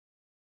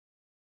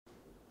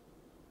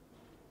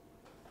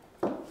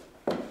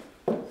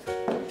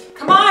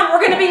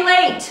be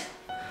late.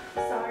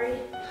 Sorry.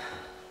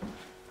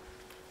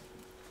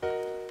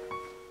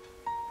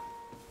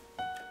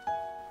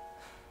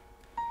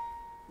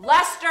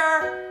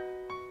 Lester!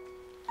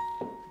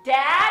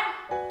 Dad?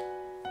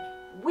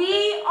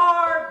 We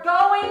are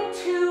going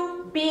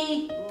to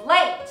be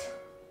late.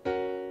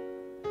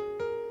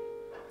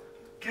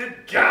 Good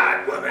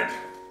God, woman.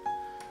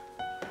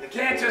 You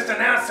can't just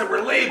announce that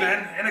we're leaving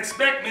and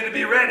expect me to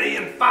be ready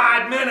in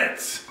 5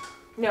 minutes.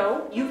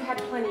 No, you've had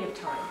plenty of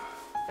time.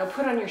 Now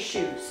put on your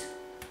shoes.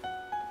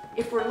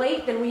 If we're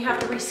late, then we have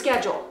to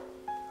reschedule.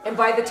 And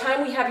by the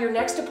time we have your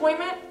next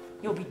appointment,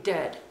 you'll be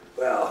dead.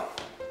 Well,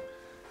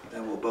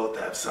 then we'll both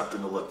have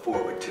something to look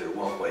forward to,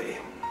 won't we?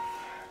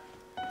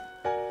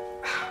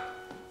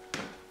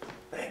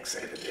 Thanks,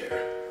 Ava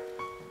dear.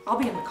 I'll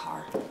be in the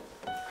car.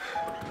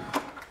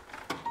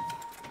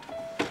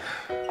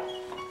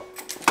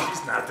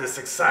 She's not this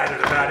excited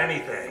about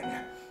anything.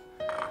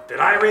 Did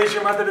I raise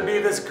your mother to be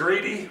this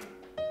greedy?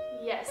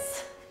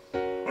 Yes.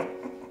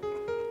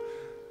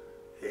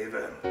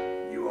 Ava,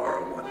 you are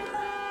a wonder.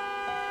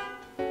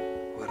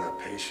 What a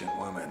patient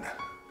woman.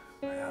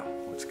 Well,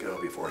 let's go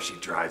before she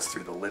drives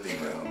through the living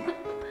room.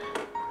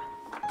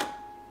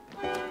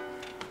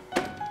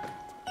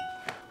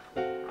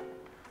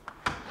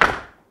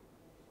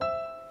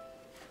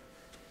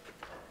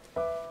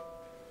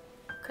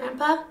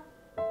 Grandpa?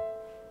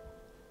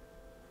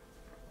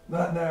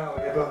 Not now,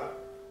 Ava.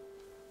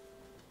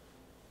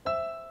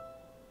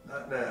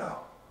 Not now.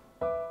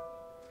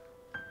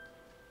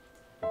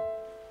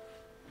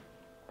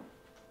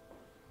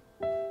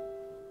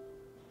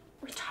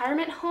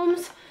 Retirement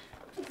homes?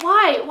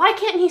 Why? Why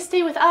can't he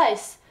stay with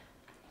us?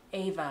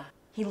 Ava,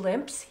 he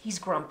limps, he's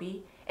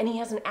grumpy, and he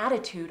has an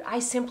attitude I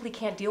simply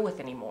can't deal with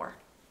anymore.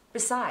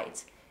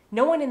 Besides,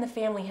 no one in the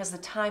family has the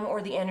time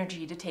or the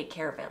energy to take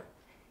care of him,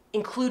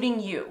 including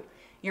you.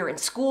 You're in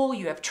school,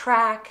 you have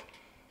track.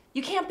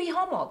 You can't be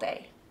home all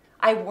day.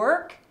 I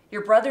work,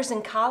 your brother's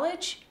in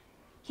college.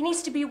 He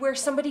needs to be where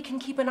somebody can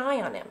keep an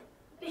eye on him.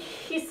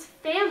 He's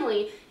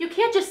family. You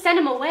can't just send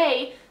him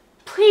away.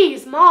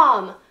 Please,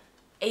 Mom.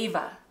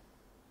 Ava,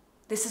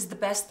 this is the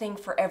best thing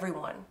for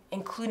everyone,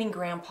 including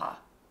Grandpa.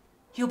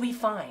 He'll be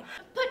fine.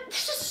 But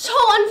this is so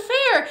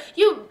unfair.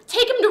 You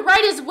take him to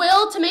write his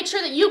will to make sure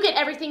that you get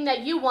everything that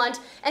you want,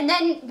 and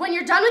then when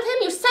you're done with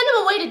him, you send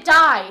him away to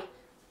die.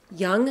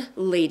 Young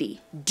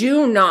lady,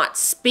 do not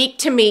speak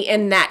to me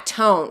in that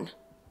tone.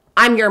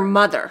 I'm your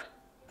mother.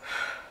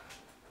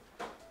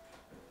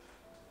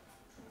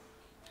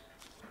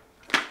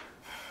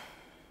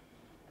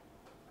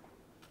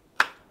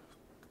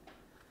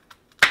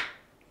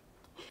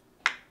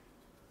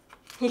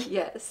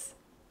 Yes.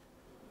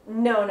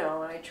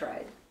 No, I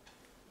tried.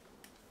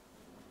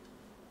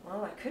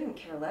 Well, I couldn't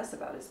care less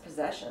about his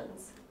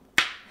possessions.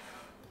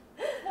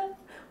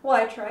 Well,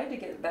 I tried to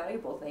get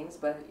valuable things,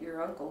 but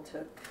your uncle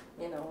took,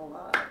 a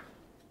lot.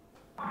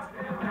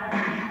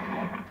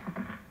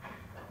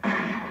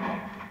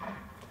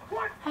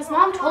 Has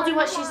Mom told you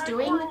what she's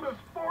doing?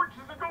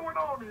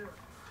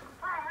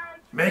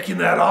 Making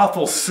that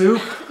awful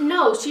soup?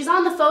 No, she's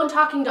on the phone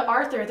talking to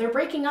Arthur. They're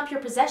breaking up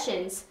your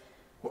possessions.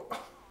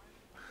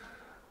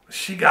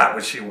 She got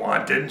what she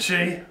wanted, didn't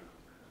she?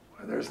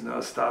 Well, there's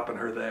no stopping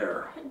her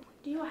there.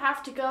 Do you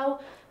have to go?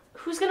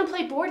 Who's gonna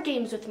play board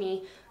games with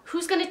me?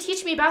 Who's gonna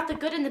teach me about the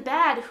good and the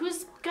bad?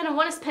 Who's gonna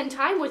want to spend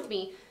time with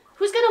me?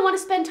 Who's gonna want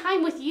to spend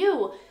time with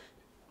you?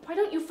 Why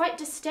don't you fight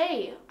to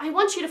stay? I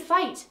want you to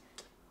fight.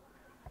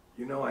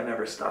 You know I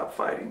never stop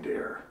fighting,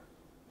 dear.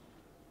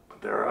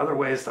 But there are other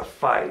ways to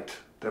fight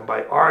than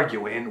by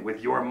arguing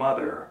with your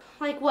mother.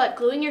 Like what,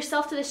 gluing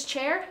yourself to this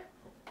chair?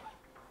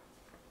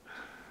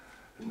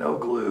 No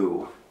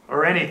glue,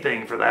 or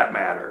anything for that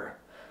matter,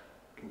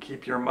 can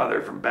keep your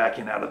mother from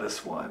backing out of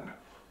this one.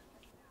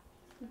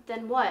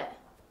 Then what?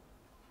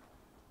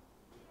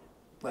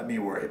 Let me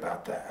worry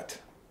about that.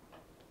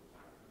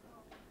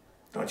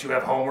 Don't you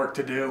have homework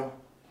to do?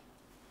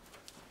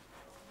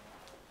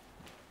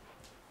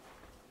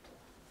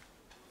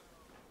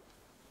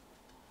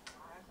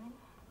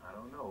 I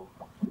don't know,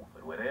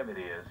 but whatever it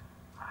is,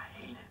 I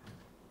hate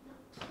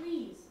it.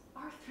 Please,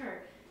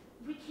 Arthur,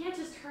 we can't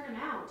just turn him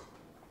out.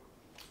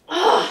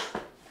 Ugh!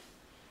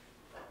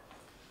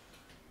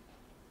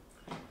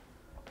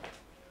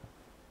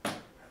 I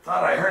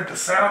thought I heard the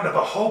sound of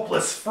a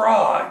hopeless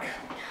frog.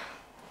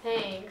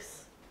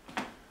 Thanks.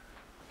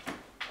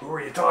 Who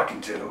were you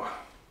talking to?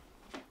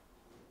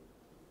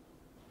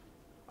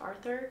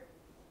 Arthur?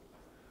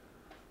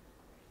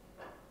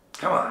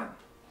 Come on.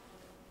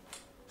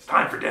 It's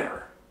time for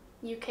dinner.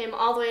 You came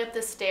all the way up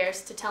the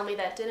stairs to tell me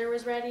that dinner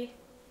was ready?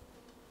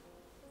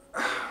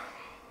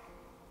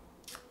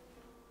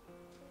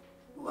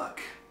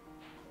 Look,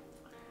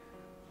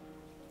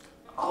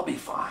 I'll be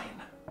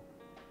fine.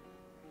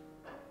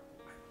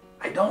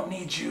 I don't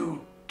need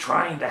you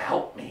trying to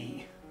help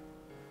me.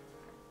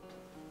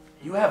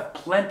 You have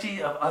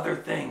plenty of other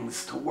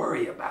things to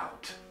worry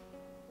about.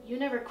 You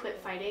never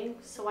quit fighting,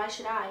 so why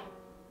should I?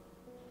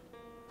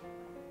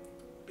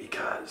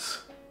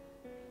 Because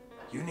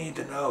you need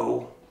to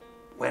know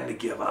when to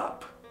give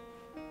up.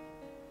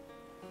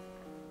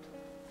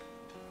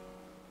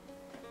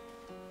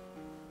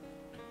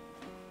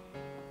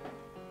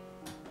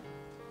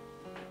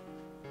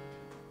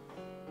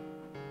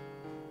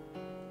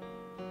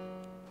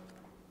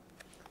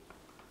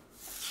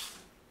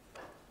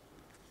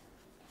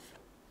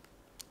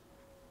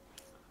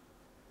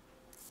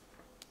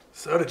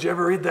 So, did you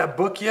ever read that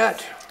book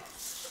yet?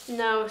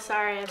 No,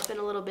 sorry, I've been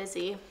a little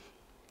busy.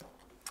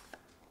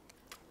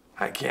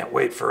 I can't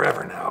wait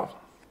forever now,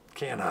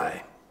 can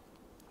I?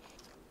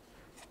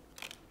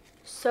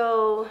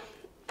 So,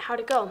 how'd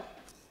it go?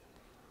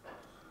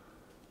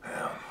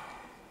 You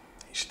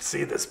should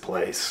see this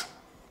place.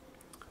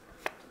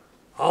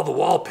 All the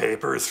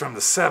wallpaper is from the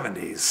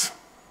 70s.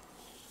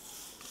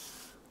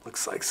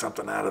 Looks like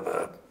something out of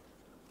a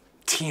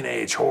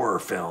teenage horror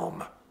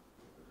film.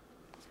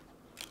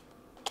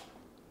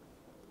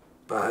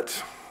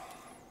 But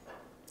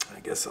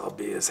I guess I'll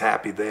be as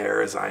happy there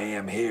as I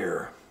am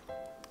here.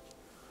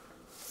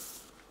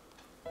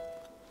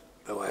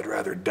 Though I'd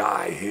rather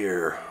die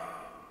here.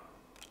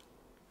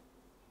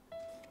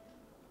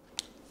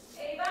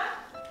 Ava,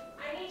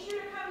 I need you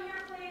to come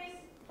here,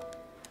 please.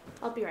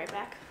 I'll be right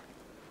back.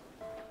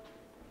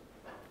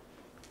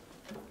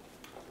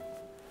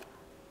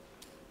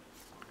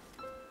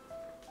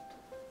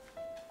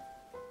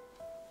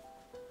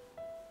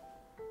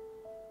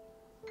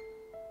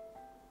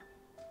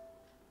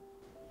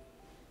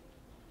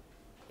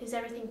 Is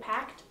everything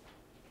packed?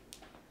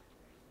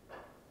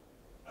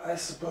 I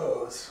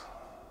suppose.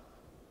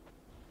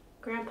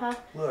 Grandpa?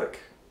 Look,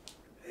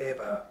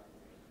 Ava.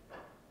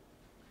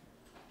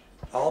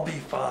 I'll be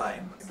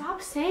fine. Stop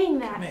saying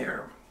that. Come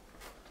here.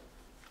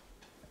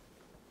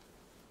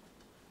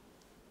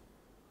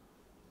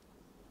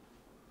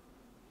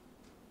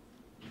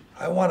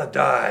 I want to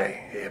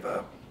die,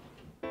 Ava.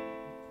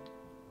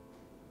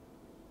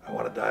 I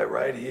want to die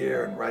right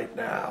here and right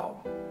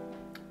now,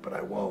 but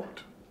I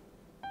won't.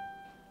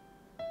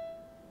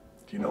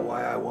 Do you know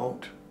why I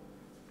won't?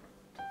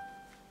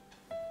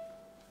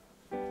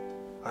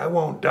 I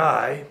won't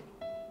die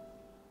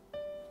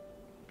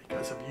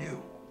because of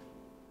you.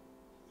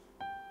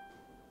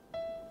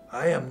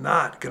 I am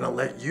not gonna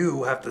let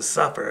you have to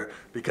suffer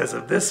because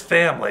of this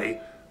family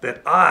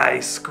that I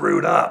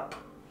screwed up.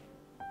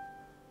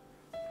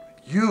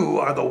 You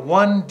are the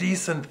one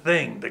decent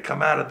thing to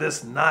come out of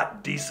this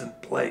not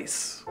decent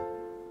place.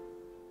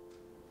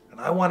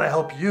 And I want to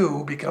help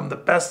you become the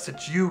best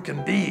that you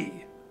can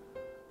be.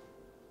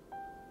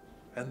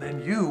 And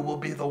then you will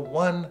be the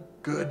one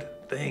good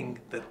thing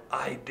that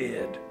I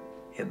did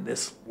in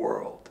this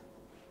world.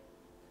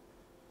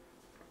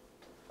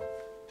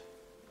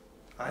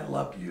 I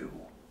love you.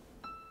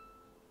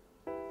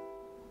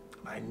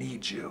 I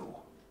need you.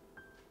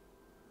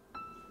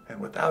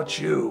 And without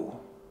you,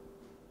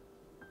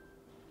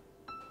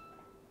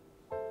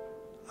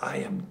 I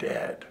am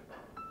dead.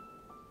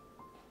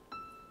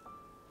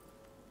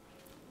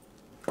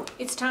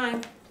 It's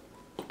time.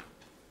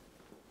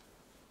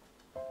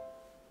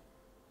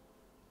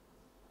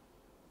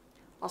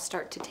 I'll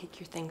start to take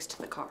your things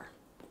to the car.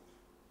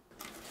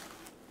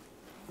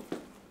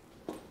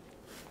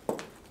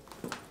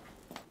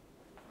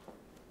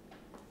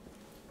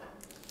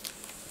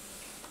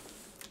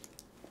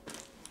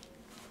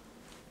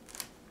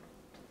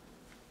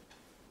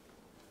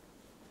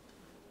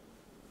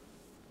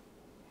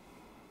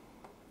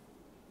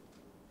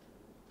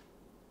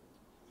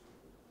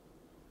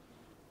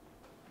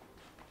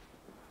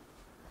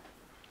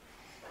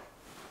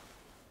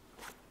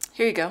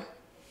 Here you go.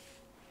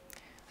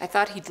 I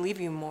thought he'd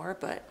leave you more,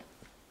 but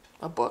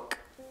a book.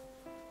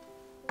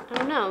 I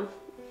don't know.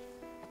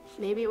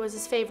 Maybe it was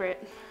his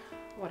favorite.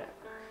 Whatever.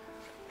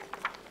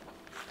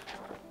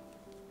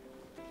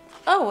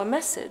 Oh, a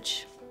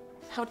message.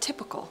 How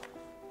typical.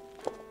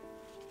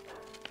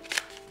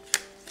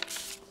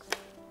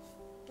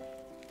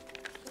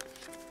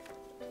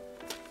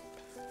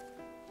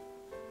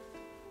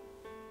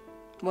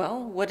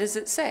 Well, what does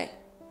it say?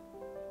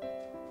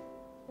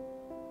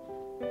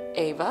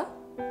 Ava?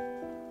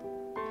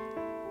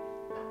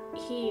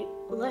 He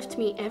left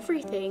me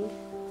everything.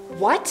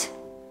 What?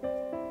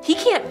 He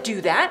can't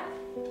do that.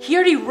 He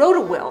already wrote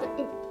a will.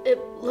 It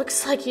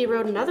looks like he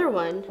wrote another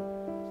one.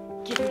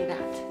 Give me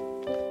that.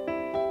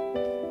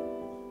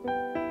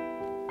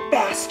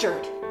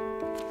 Bastard!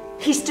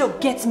 He still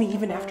gets me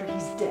even after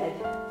he's dead.